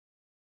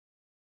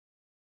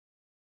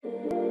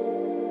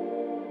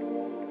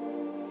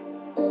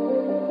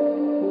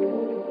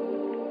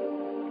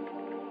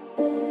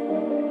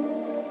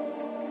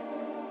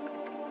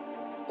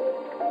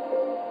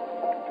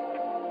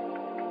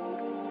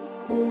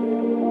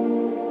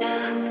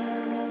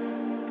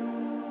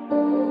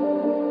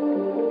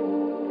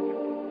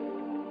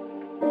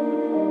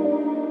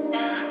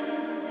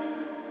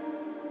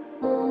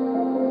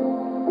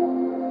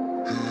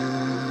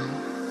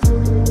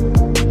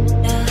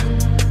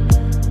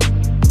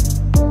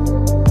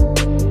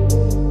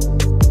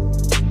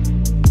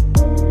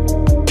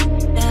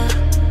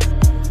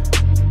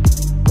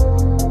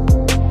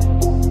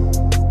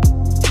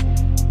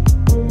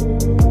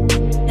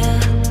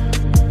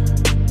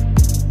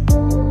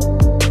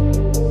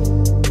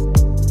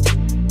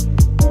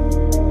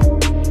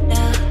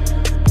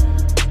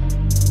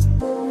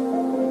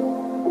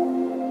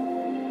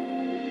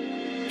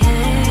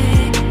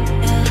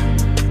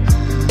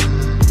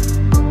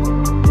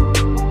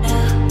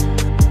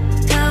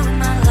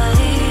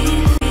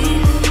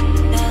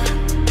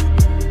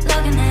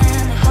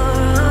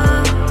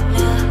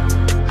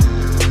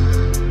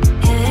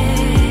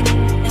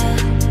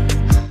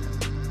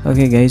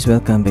Okay guys,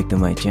 welcome back to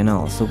my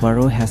channel.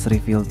 Subaru has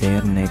revealed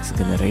their next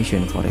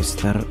generation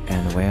Forester,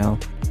 and well,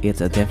 it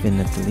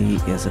definitely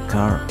is a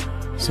car.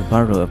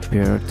 Subaru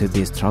appear to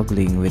be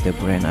struggling with the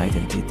brand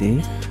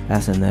identity,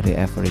 as nearly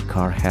every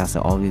car has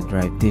an all-wheel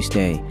drive these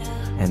days,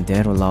 and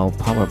their low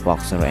power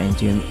boxer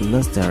engine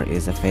luster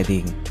is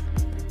fading.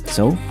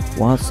 So,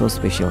 what's so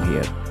special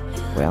here?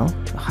 Well,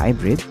 a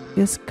hybrid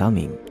is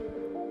coming.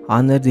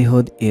 Under the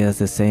hood is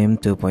the same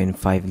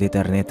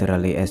 2.5-liter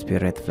naturally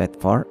aspirated flat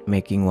 4,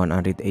 making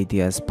 180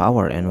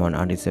 horsepower and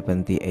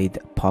 178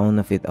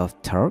 pound-feet of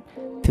torque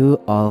to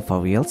all 4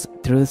 wheels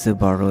through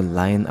Subaru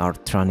line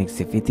Artronic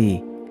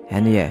CVT.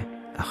 And yeah,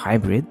 a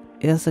hybrid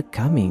is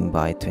coming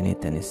by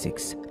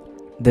 2026.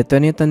 The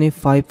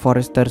 2025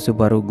 Forester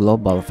Subaru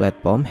Global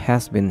platform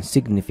has been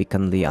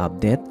significantly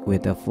updated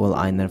with a full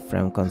inner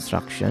frame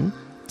construction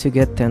to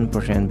get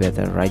 10%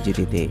 better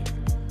rigidity.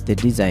 The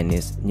design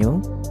is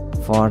new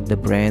for the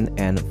brand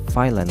and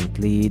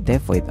violently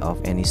devoid of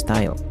any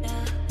style.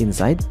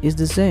 Inside is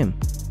the same,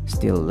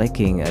 still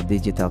lacking a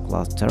digital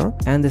cluster,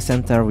 and the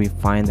center we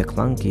find the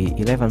clunky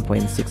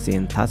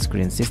 11.6-inch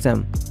touchscreen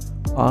system.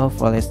 All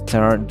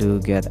Forester do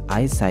get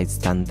EyeSight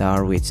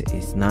standard, which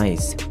is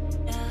nice.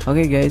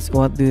 Okay guys,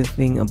 what do you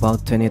think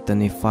about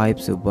 2025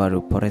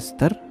 Subaru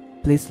Forester?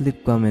 Please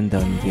leave comment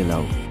down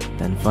below.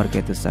 Don't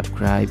forget to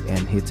subscribe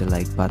and hit the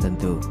like button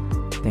too.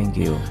 Thank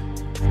you.